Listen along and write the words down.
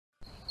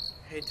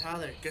Hey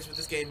Tyler, guess what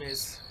this game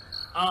is?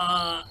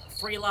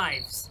 Free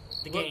Lives,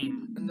 the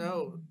game.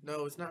 No,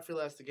 it's not Free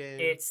Lives, the game.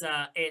 It's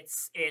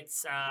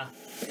Expendabros!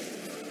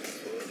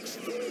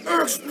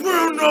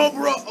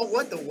 Oh,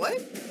 what the what?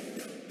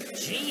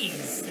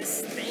 Jeez,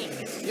 this thing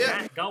is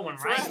Yeah. not going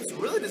right.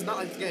 Fraps really does not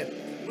like the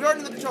game. We are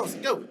in the controls.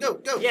 Go, go,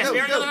 go, Yes, go, we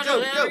are go, in the go,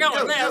 controls. There we go.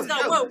 Let's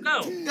go. Whoa,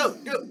 go. Go,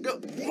 go, go.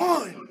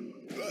 One.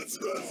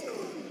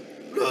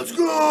 Let's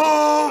go.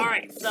 All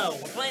right, so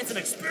we're playing some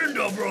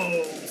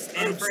Expendabros,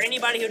 and for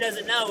anybody who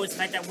doesn't know, it's the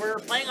fact that we're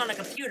playing on a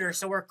computer,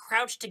 so we're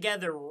crouched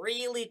together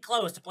really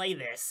close to play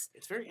this.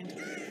 It's very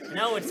intimate.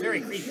 No, it's very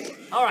creepy.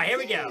 All right, here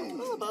we go. A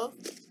little both.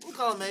 We'll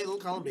call him A, we'll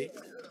call him B.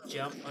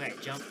 Jump. Okay,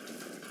 jump.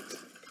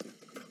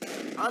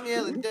 I'm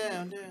yelling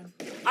down, down.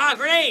 Ah,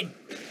 grenade!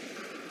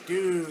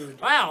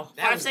 Dude. Wow,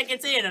 That 5 was-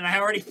 seconds in, and I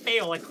already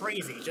fail like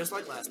crazy. Just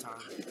like last time.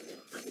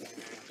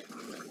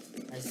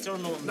 I still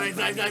don't know what Knife.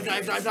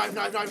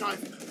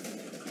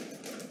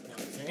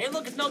 Hey,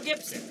 look, it's Mel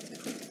Gibson.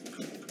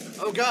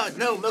 Oh God,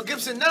 no, Mel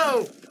Gibson,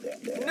 no!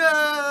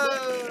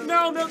 No!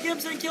 No, Mel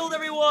Gibson killed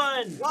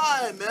everyone!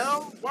 Why,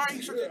 Mel? Why are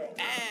you so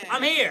ass?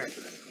 I'm here!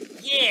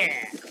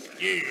 Yeah!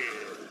 Yeah.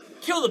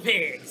 Kill the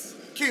pigs!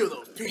 Kill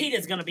those pigs.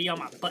 Peter's gonna be on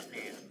my butt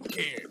now.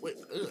 Okay, wait,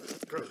 ugh,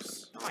 that's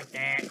gross. I like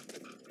that.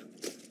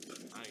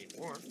 I need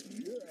more.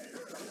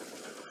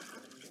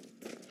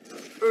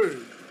 Hey,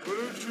 why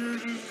don't you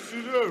just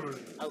sit down?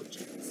 Oh,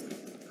 jeez.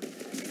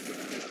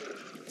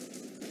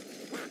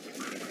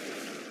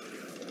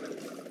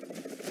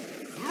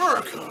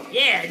 America!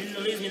 Yeah, didn't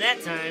lose me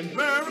that time.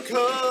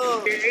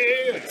 America!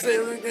 Yeah!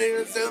 Sailing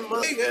days and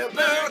money,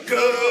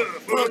 America!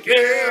 Fuck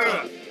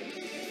yeah!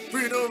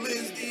 Freedom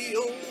is the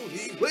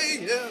only way,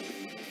 yeah!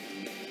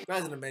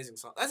 That's an amazing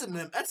song. That's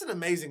an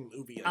amazing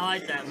movie. I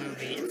like that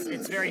movie.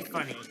 It's very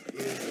funny.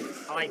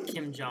 I like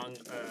Kim Jong.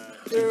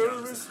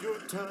 Terrorists, your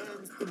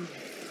time's through.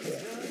 You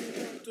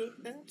have to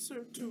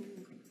answer to.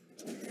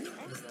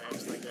 What is that?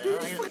 Just like that.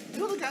 Dude,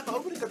 you're the guy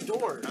opening the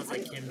door. That's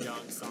like Kim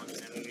Jong's song in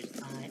that movie.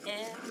 I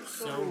am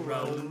so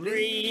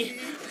lonely.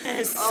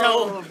 lonely. so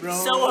Oh,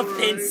 so lonely.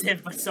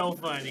 offensive, but so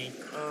funny.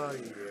 Oh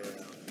yeah.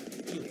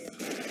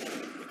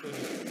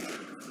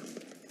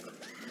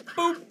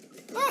 Boop.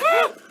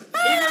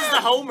 He does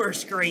the Homer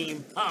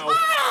scream.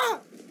 Uh-oh.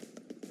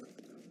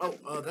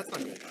 Oh, that's not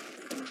good.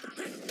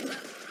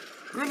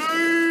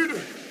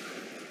 Grenade!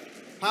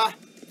 Ha!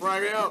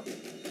 Frag out.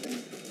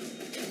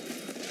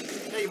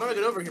 Hey, you better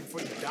get over here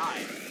before you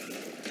die.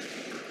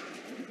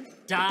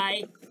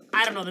 Die?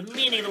 I don't know the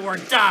meaning of the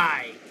word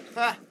die.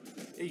 Ha!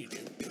 Yeah, you do.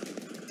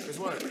 Guess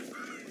what?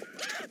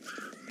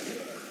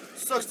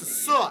 Sucks to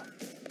suck.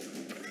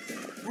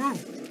 Woo!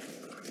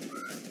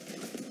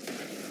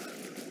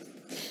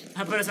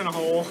 I put us in a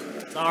hole.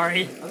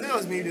 Sorry. I think that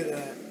was me who did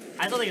that.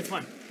 I still think it's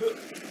fun.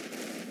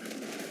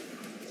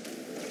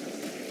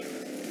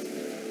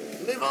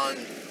 Live on.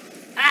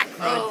 Ah,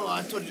 crud. Oh,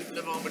 I told you to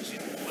live on, but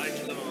why did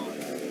you live on?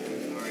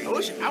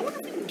 Sorry. I wonder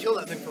if we can kill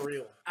that thing for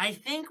real. I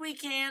think we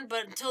can,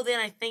 but until then,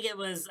 I think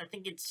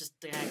it's just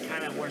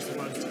kind of we're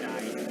supposed to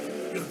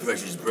die. Your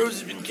precious bros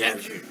have been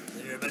captured.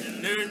 They're about to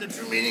learn the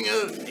true meaning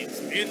of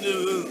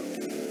Expendabros.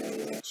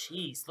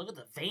 Jeez, look at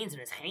the veins in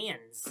his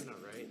hands. I know,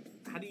 right?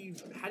 How do you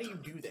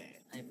do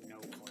that? I have no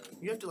clue.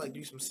 You have to like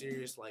do some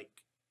serious like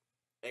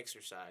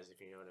exercise, if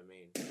you know what I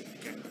mean.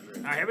 Okay.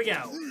 All right, here we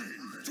go.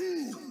 3,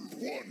 2,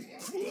 1,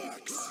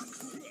 flex!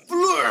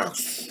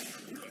 Flex!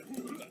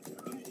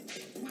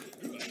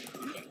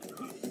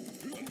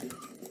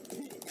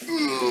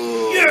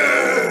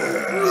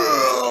 Yeah!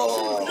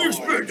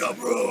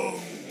 Expendabros!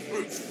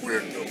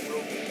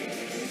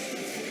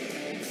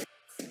 Expendabros!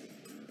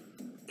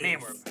 Man,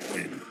 we're...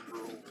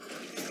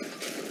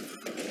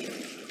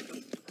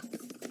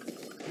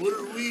 What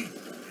are we?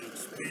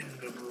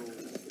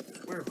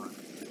 Expendabros. Where am I?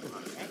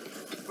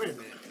 Wait a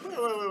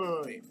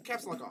minute. Wait.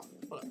 Caps lock off.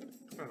 Hold up.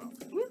 Turn it off.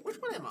 Which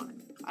one am I?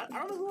 I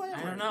don't know who I am.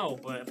 I don't know,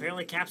 but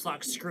apparently caps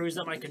lock screws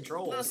up my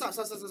controls. No, stop.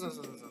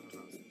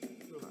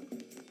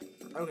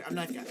 Okay, I'm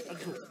knife guy. Okay,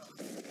 cool.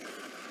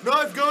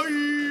 Knife guy!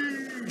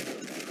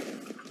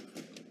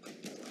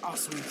 Oh,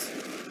 sweet.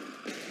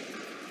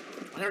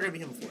 I'm never gonna be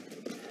him before.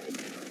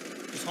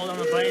 Just hold on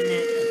the button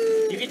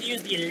and you get to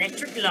use the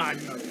electric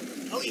lawnmower.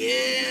 Oh,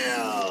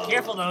 yeah!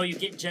 Careful though, you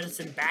get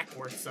jettisoned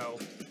backwards, so.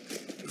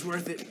 It's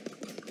worth it.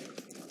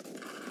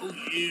 Oh,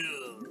 yeah.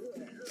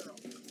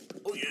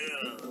 Oh,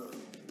 yeah.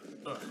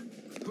 Ugh.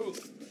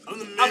 I'm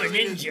the I'm a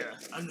manliest. ninja.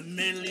 I'm the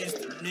manliest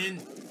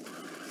ninja.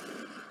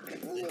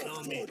 They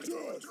call me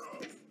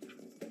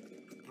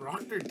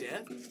Proctor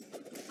Death?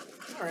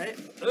 Alright.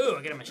 Ooh,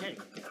 I get a machete.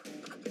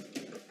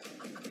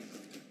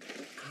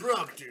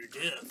 Proctor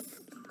Death.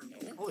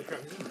 Holy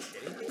crap, this is a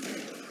machete.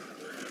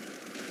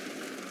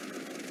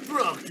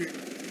 Proctor.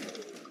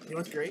 You know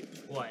what's great?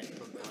 What?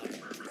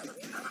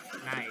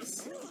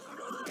 Nice.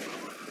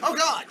 Oh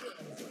god!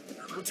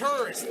 The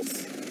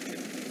terrorists!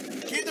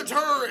 Keep the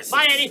terrorists!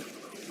 Bye, Eddie.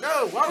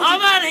 No, why would I'm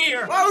you, out of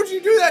here. why would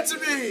you do that to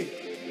me?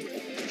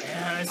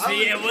 Yeah,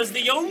 see, it was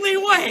the only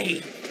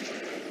way.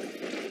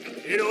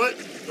 You know what?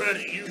 I'm proud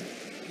of you.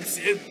 You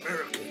saved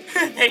America.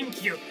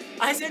 Thank you.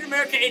 I saved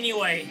America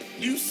anyway.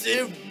 You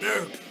saved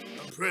America.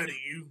 I'm proud of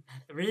you.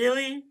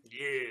 Really?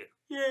 Yeah.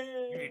 Yeah.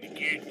 You did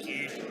good,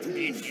 kid.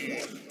 You did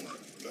good.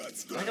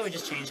 I like how we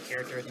just change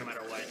characters no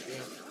matter what.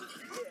 Yeah.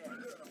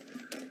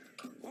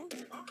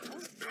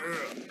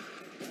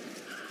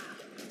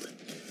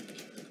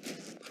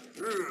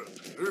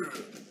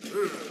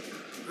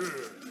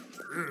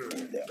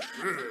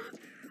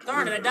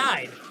 Darn it, I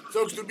died.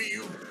 Sucks to be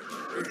you.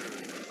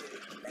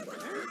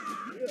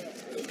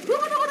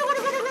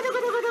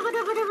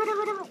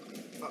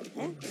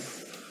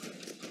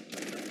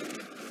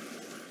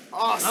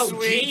 Oh, Oh,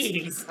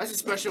 sweet. jeez. That's a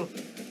special.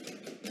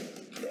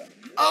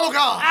 Oh,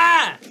 God.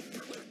 Ah!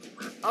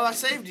 Oh, I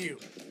saved you.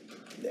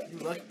 You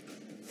lucky.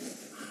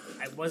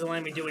 I wasn't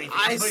letting me do anything.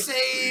 I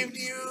saved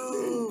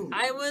you.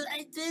 I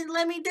didn't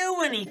let me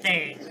do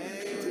anything.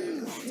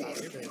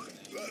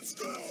 Let's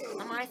go. It's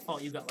not my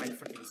fault you got like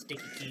freaking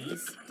sticky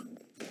keys.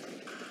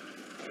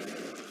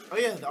 Oh,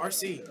 yeah, the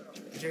RC.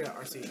 Check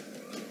out RC.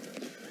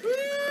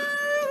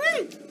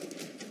 Woo-wee.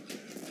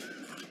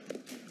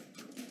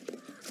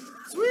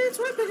 Sweet,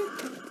 sweet, baby.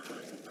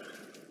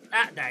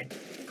 Ah, died.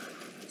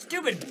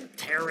 Stupid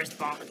terrorist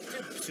bomb.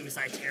 Stupid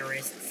suicide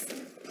terrorists.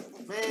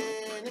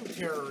 Man, them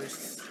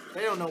terrorists.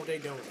 They don't know what they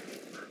doing.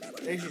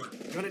 They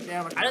just gun it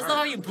down like I just love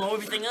how you blow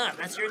everything up.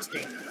 That's your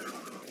instinct.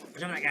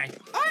 Watch out, that guy.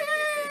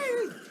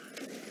 Aye!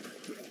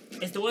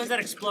 It's the ones that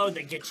explode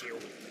that get you.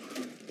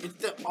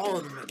 It's all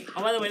of them.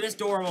 Oh, by the way, this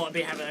door will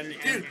be having an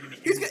Dude, enemy.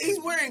 he's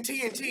wearing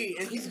TNT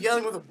and he's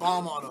yelling with a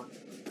bomb on him.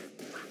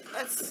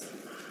 That's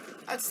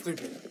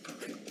stupid.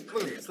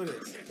 Look at this. Look at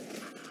this.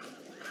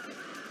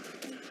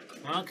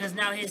 Well, because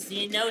now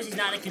he knows he's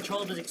not in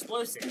control of his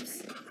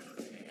explosives.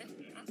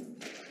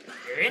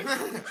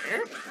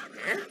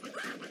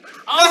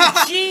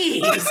 Oh,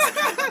 jeez!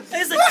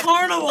 It's a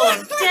carnival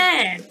of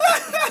death!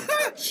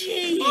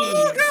 Jeez!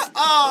 Oh, God.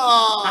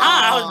 Oh.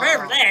 Ah, I was prepared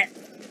for that.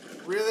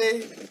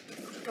 Really?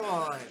 Come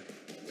on.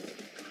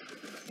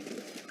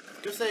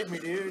 Go save me,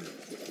 dude.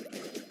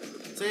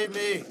 Save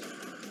me.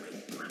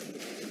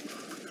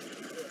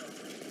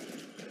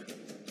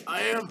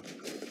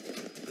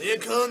 They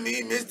call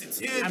me Mr.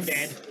 Tibbs. I'm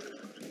dead.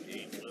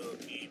 They call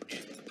me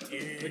Mr.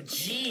 Tibbs. But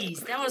jeez,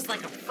 that was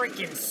like a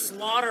freaking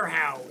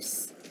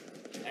slaughterhouse.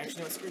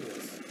 Actually, no, screw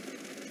this.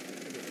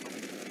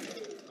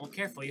 Well,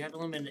 careful. You have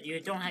limited. You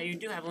do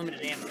have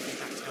limited ammo. You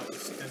can't tell.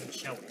 It doesn't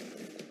show it.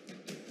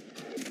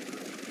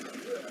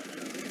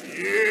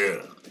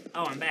 Yeah.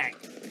 Oh, I'm back.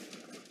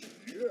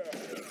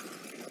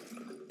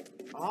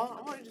 Oh,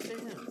 I wanted to say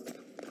him.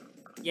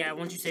 Yeah,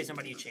 once you say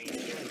somebody, you change. I'm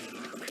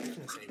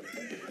gonna say him.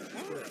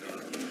 Screw that guy.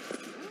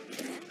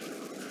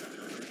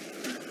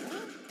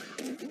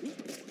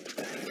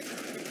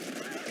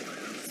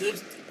 Sucks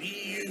to be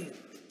you.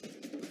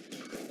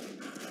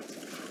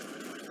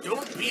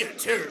 Don't be a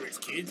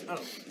terrorist, kids.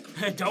 Oh.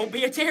 Don't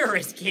be a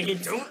terrorist,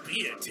 kids. Don't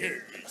be a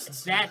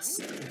terrorist. That's.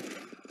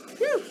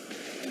 Whew.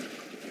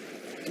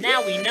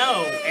 Now we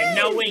know, and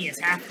knowing is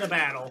half the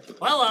battle.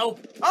 Hello.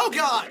 Oh,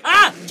 God.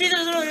 Ah!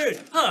 Jesus!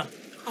 Huh.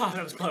 Oh,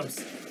 that was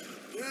close.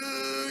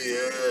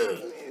 Yeah.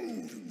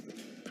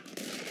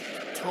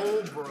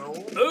 Toll,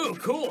 bro. Ooh,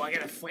 cool. I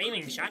got a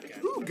flaming shotgun.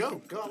 Ooh,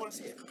 go. I want to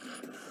see it.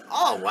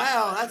 Oh,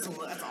 wow. That's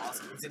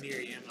awesome.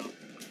 Incendiary ammo.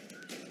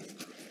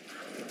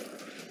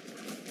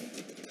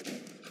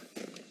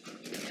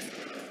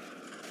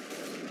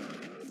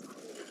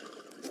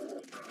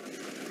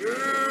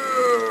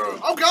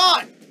 Oh,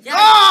 God. Yeah,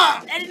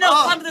 Ah! I didn't know.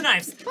 Oh. Climb to the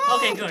knives.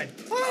 Okay, good.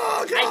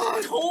 Oh, God.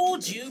 I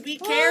told you, be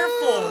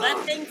careful. That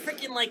thing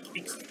freaking like.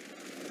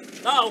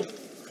 Uh-oh.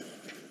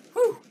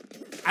 Whew.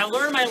 I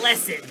learned my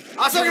lesson.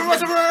 I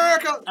sacrifice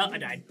America. Oh, I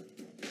died.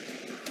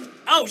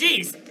 Oh,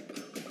 jeez.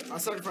 I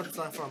sacrificed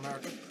for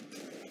America.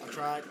 I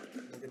tried.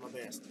 I did my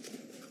best.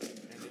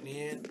 And in the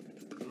end,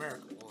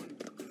 America won.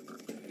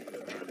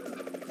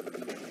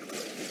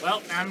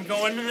 Well, I'm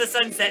going to the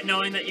sunset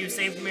knowing that you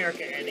saved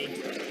America, Eddie.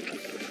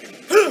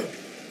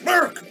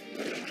 America.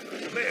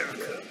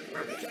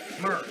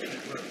 America.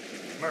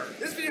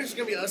 This video is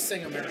gonna be us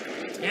saying America.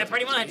 Yeah,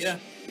 pretty much. Yeah.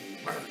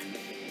 America.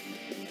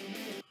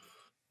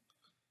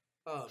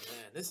 Oh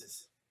man, this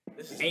is.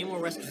 Any more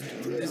rescues? This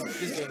game is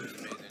amazing.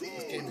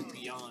 This game is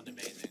beyond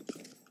amazing.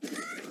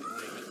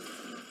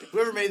 Like,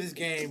 whoever made this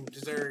game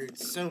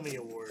deserves so many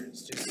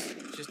awards. Just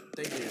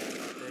they do,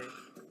 don't they?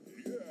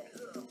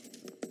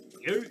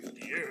 Yeah.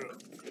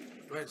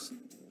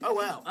 Oh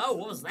wow. Oh,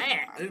 what was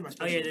that? I did my Oh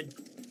special. yeah,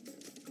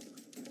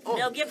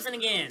 Mel Gibson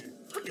again.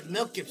 Freaking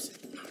Mel Gibson.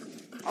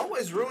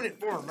 Always ruin it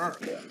for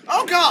America.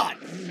 Oh God!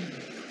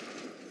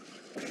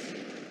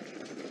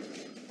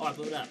 Oh, I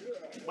blew it up.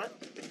 What?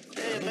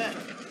 Hey, I'm back.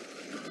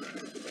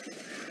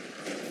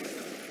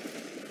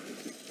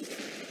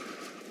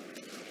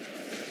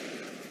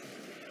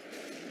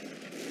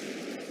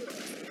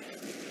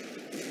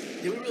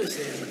 Did we really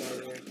save him, by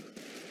the way?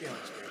 Be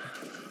honest,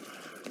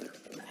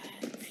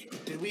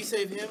 Greg. Did we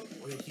save him,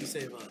 or did he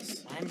save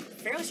us? I'm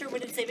fairly sure we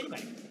didn't save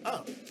anybody.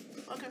 Oh,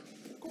 okay,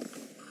 cool.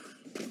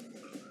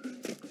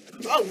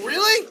 Oh,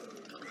 really?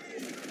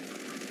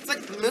 It's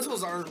like the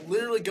missiles are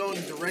literally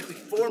going directly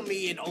for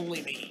me and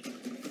only me.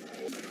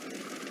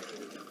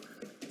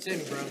 Save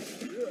me, bro.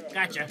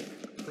 Gotcha.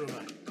 Who am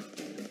I?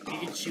 You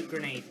can shoot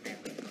grenades now.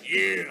 Yeah.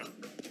 You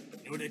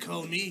know what they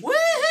call me?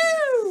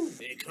 Woohoo!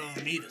 They call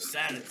me the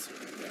silencer.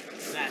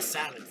 That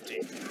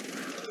silencer.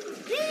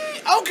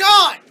 Yeah. Oh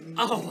God!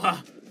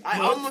 Oh, I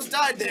almost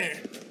died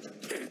there.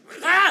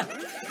 ah!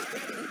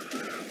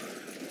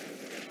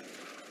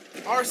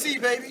 RC,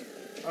 baby.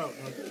 Oh,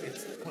 no,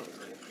 it's... Oh,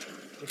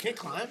 we can't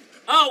climb?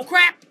 Oh,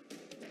 crap!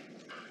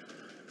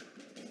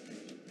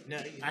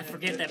 No, I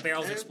forget that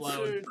barrels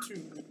explode.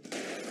 To...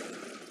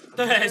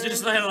 It's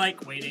just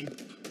like waiting.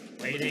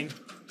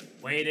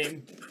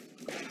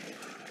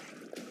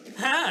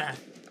 Ha!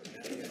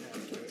 Now you have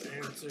to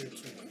answer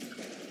to...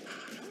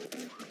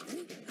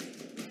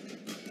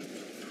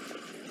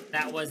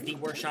 That was the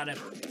worst shot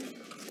ever.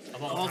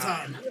 Of all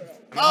time.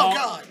 Oh,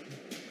 God!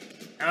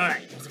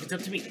 Alright, looks like it's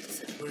up to me.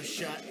 Worst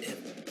shot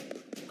ever.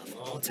 Of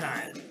all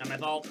time. Not my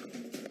fault.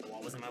 The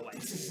wall was in my way.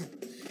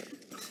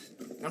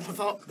 Not my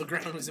fault. The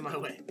ground was in my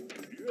way.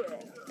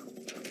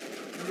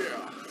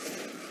 Yeah.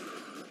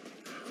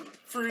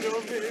 Freedom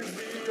is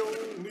the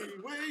only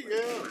way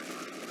out.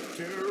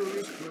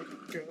 Terrorists put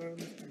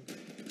guns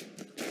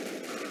to...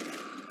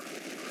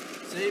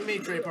 Save me,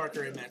 Trey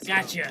Parker and Matt.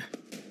 Gotcha.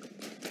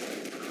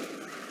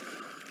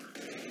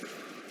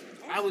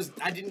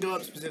 I didn't go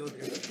up specifically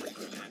because of the break.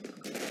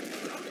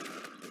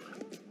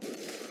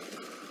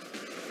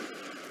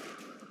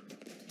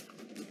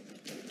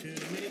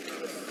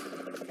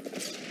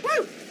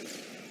 Woo!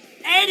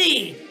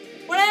 Eddie!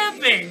 What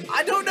happened?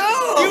 I don't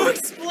know! You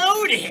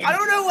exploded! I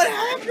don't know what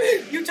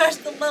happened! You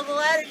touched the level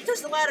ladder, you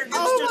touched the ladder, and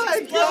Oh just my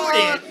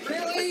exploded! God,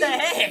 really? What the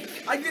heck?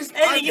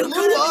 Eddie, You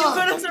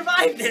could have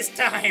survived this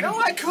time! No,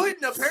 I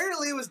couldn't.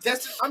 Apparently, it was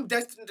destined. I'm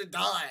destined to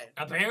die.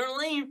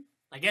 Apparently?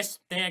 I guess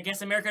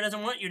America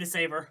doesn't want you to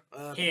save her.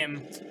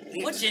 Him.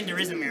 What gender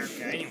is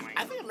America, anyway?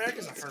 I think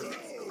America's a her.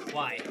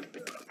 Why?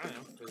 I don't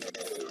know.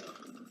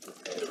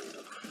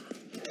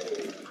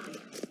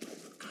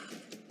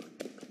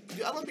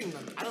 Dude, I love being.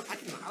 I like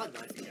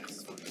dying for you guys.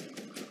 It's fun.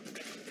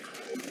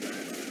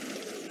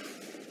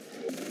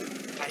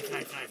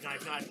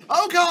 Knife.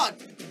 Oh God!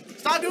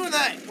 Stop doing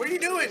that! What are you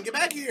doing? Get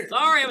back here!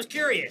 Sorry, I was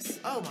curious.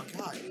 Oh my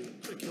God, dude! You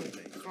could have killed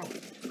me. What's wrong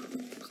with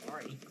you?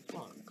 Sorry.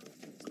 Come on.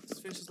 Let's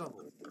finish this level.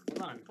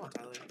 Hold on. Come on,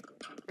 Tyler.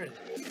 Ready?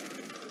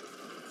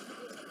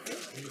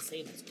 I need to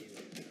save this dude.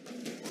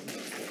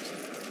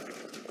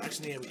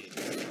 Actually, yeah, we did.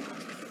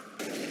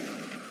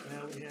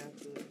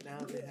 Now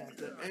they have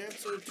to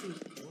answer to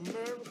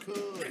America.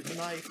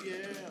 Knife,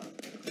 yeah.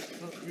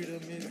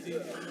 Freedom is the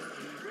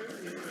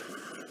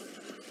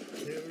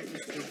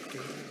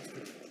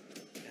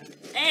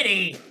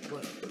Eddie!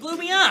 What? You blew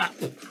me up!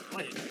 I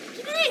didn't.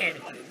 You did!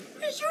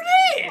 Yes, you I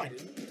did!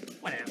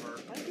 didn't. Whatever.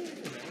 I didn't.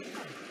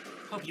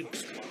 Hope you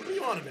explode. What are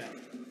you on about?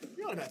 What are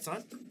you on about,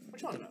 son?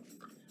 What you on about?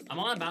 I'm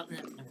on about...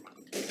 Never mind.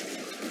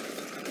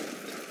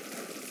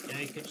 Yeah,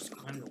 you could just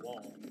climb the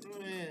wall.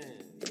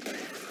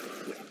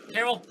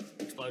 Carol!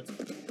 Explodes.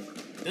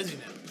 Does he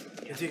now?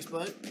 Does he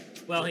explode?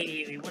 Well,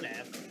 he would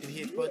have. Did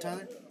he explode,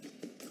 Tyler?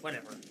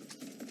 Whatever.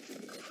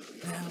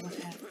 Now I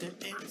have to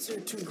answer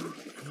to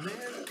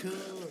America.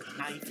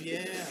 Knife,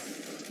 yeah.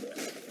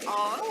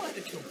 Oh, I don't have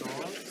to kill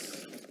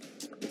dogs.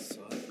 That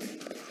sucks.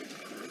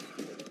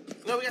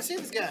 No, we gotta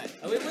save this guy.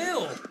 Oh, we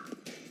will! What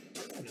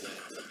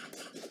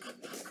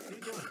are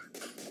you doing?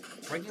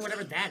 Breaking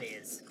whatever that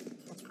is.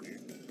 That's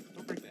weird.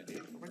 Don't break that, dude.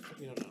 Don't break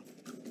something you don't know.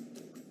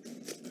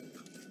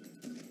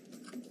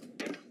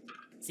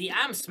 See,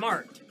 I'm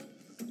smart.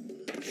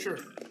 Sure.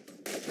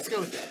 Let's go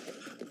with that.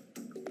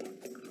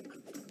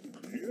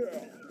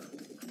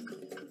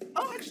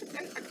 Oh, actually,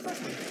 I can press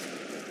one.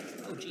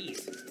 Oh, jeez.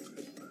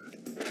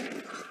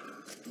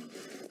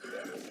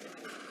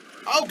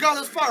 Oh God,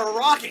 those fire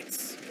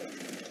rockets!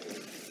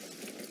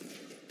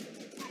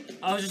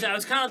 I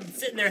was kind of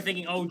sitting there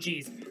thinking, oh,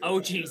 jeez. Oh,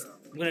 jeez.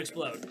 I'm gonna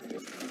explode.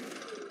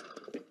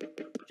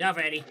 Watch out,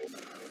 Eddie.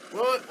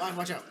 What?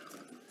 Watch out.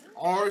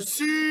 RC!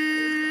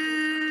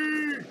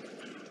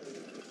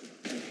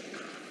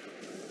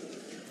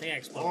 I think I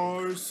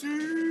exploded. RC!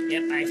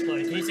 Yep, I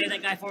exploded. Can you save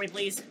that guy for me,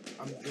 please?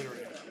 I'm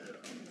literally out.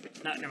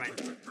 No, never mind.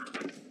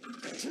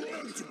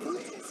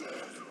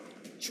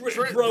 Trent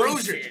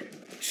Brozier.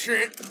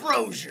 Trent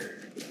Brozier.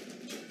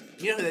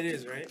 You know who that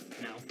is, right?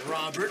 No.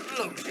 Robert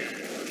Lozier.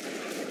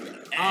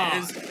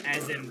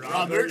 As in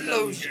Robert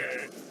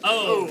Lozier.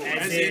 Oh,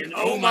 as in,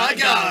 oh my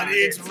God,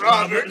 it's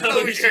Robert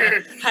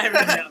Lozier. I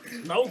remember.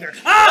 Lozier.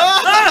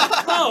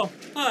 Ah!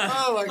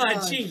 Oh my God.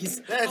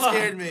 Jeez. That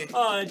scared me.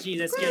 Oh, jeez,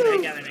 that scared the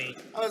heck out of me.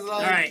 I was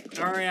like... Alright,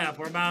 hurry up.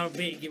 We're about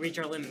to reach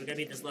our limit. We gotta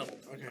beat this level.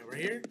 Okay, we're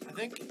here, I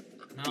think.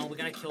 No, we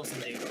gotta kill some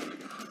dude.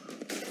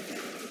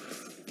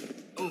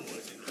 Oh,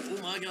 oh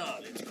my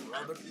God, it's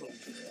Robert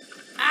Lozier.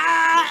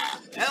 Ah!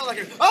 That like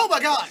a... Oh my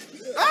God!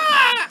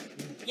 Ah!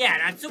 Yeah,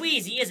 not so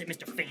easy, is it,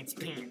 Mr. Fancy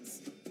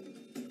Pants?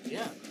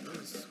 Yeah,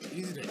 it's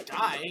easy to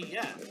die,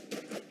 yeah.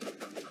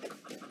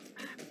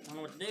 I don't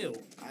know what to do.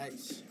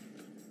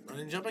 Run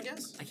and jump, I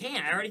guess? I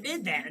can't. I already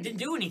did that. I didn't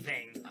do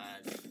anything.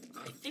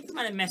 I think we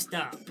might have messed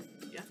up.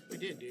 Yeah, we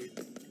did, dude.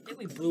 I think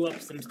we blew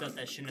up some stuff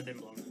that shouldn't have been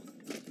blown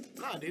up.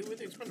 Nah, dude, with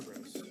the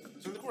Expendabros.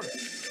 It's in the corner.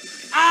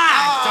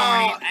 Ah!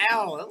 Darn it!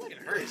 Ow, that look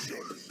hurts.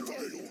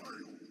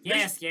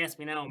 Yes,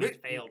 we know. We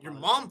failed. Your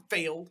mom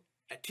failed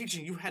at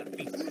teaching you how to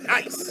be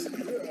nice.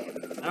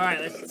 Alright,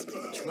 let's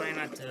try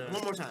not to...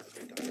 One more time.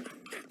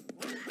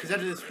 Because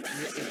after this,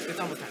 it's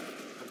almost time.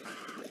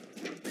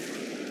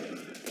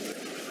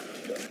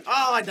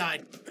 Oh, I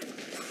died.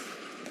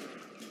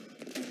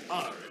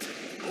 Oh,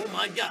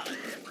 my god.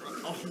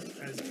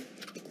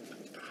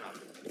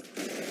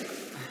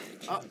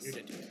 Oh, you're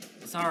dead too.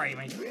 Sorry,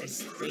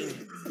 this thing,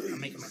 I'm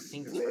making my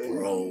fingers.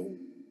 Bro.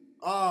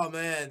 Oh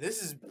man,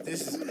 this is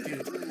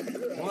dude.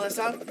 One last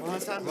time.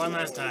 One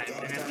last time,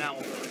 and if not,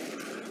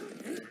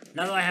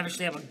 now that I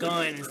actually have a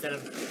gun instead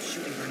of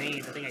shooting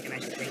grenades, I think I can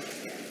actually take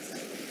these guys.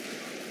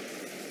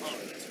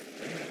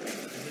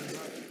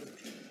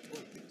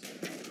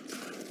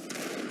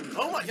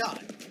 Oh my god.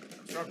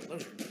 Starving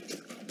loader.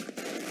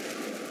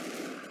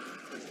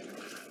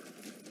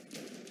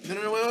 No,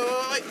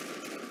 wait.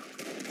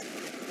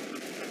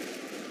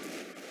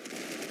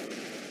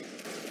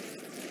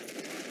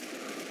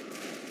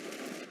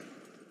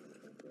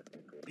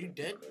 Are you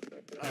dead?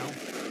 No.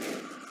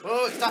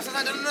 Whoa, stop,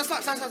 stop. There we go.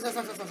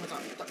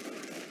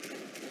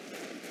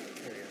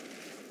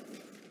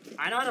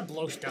 I know how to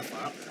blow stuff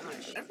up.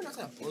 Gosh, everyone knows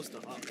how to blow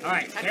stuff up.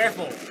 Alright,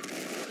 careful.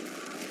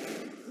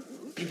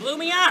 You blew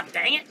me up,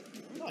 dang it!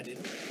 No, I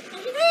didn't. Oh,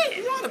 you What are did!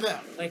 you on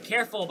about? Like,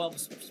 careful about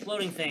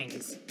exploding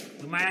things.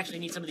 We might actually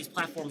need some of these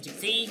platforms. You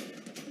see?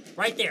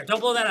 Right there. Don't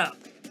blow that up.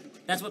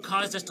 That's what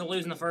caused us to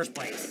lose in the first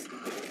place.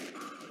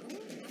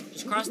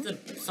 Just cross the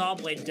saw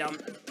blade down.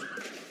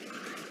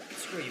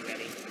 Screw you,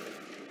 Eddie.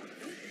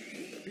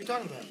 What are you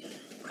talking about?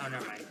 Oh,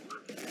 never mind.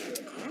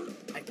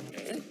 Lego.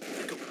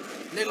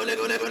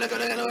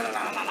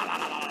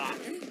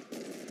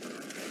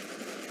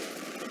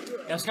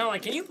 It was kind of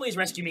like, can you please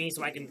rescue me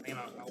so I can,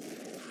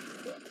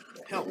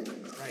 Help.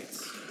 Right.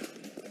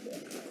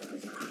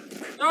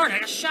 Darn, I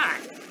got shot.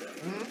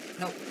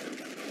 Help.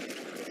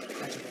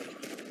 Gotcha, buddy.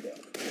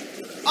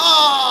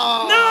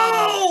 Oh!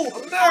 No!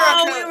 America!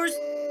 Oh, we were...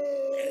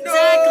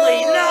 Exactly,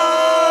 no!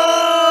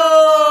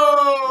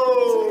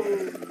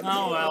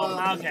 Oh, well,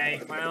 okay,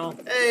 well...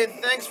 Hey,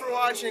 thanks for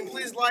watching.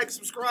 Please like,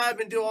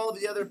 subscribe, and do all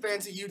the other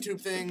fancy YouTube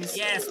things.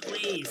 Yes,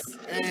 please.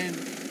 And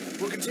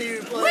we'll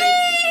continue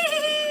playing.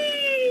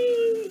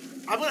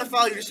 I'm gonna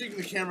follow you just so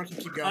the camera can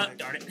keep going. Oh,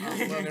 darn it.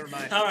 Well, never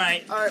mind.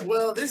 Alright. Alright,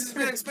 well, this has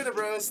been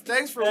Expendabros.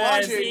 Thanks for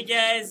watching. See you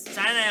guys.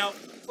 Sign out.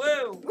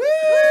 Woo! Woo!